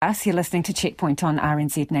You're listening to Checkpoint on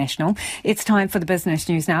RNZ National. It's time for the business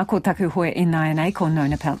news now. Ko taku hoe e nai ko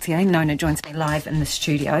Nona Peltier. Nona joins me live in the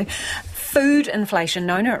studio. Food inflation,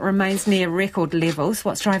 Nona, it remains near record levels.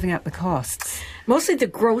 What's driving up the costs? Mostly the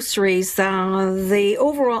groceries. The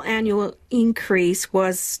overall annual increase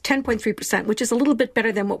was 10.3%, which is a little bit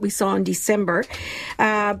better than what we saw in December.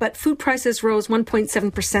 But food prices rose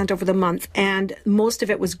 1.7% over the month, and most of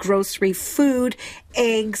it was grocery, food,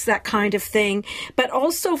 eggs, that kind of thing. But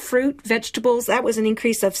also fruit, vegetables, that was an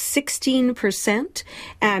increase of 16%.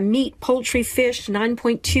 Meat, poultry, fish,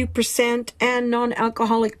 9.2%. And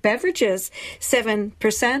non-alcoholic beverages,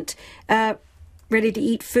 7%.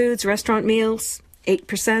 Ready-to-eat foods, restaurant meals,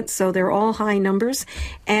 8%, so they're all high numbers.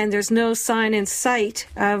 And there's no sign in sight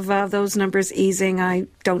of those numbers easing. I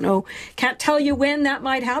don't know, can't tell you when that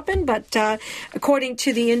might happen, but according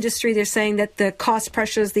to the industry, they're saying that the cost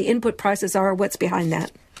pressures, the input prices are what's behind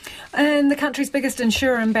that. And the country's biggest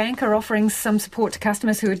insurer and bank are offering some support to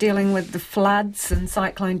customers who are dealing with the floods and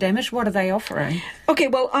cyclone damage. What are they offering? Okay,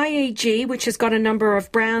 well, IAG, which has got a number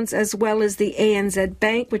of brands, as well as the ANZ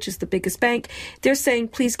Bank, which is the biggest bank, they're saying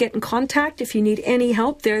please get in contact if you need any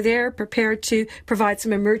help. They're there, prepared to provide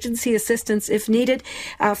some emergency assistance if needed.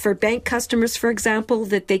 For bank customers, for example,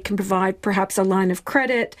 that they can provide perhaps a line of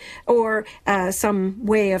credit or some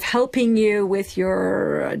way of helping you with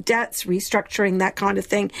your debts, restructuring, that kind of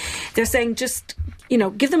thing. They're saying just,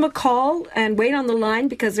 give them a call and wait on the line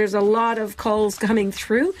because there's a lot of calls coming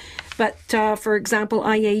through. But, for example,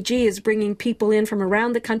 IAG is bringing people in from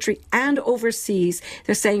around the country and overseas.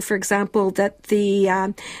 They're saying, for example, that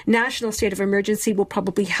the national state of emergency will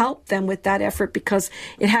probably help them with that effort because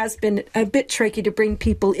it has been a bit tricky to bring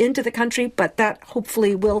people into the country, but that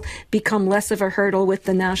hopefully will become less of a hurdle with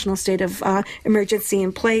the national state of emergency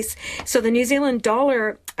in place. So the New Zealand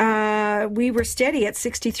dollar, we were steady at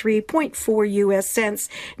 63.4 US cents,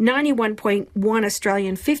 91.1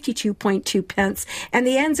 Australian, 52.2 pence. And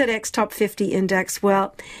the NZX Top 50 index,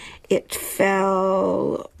 well, it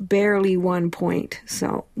fell barely 1 point.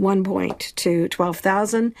 So 1 point to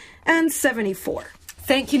 12,074.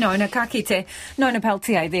 Thank you, Nona. Ka kite. Nona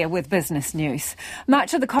Peltier there with business news. Much of the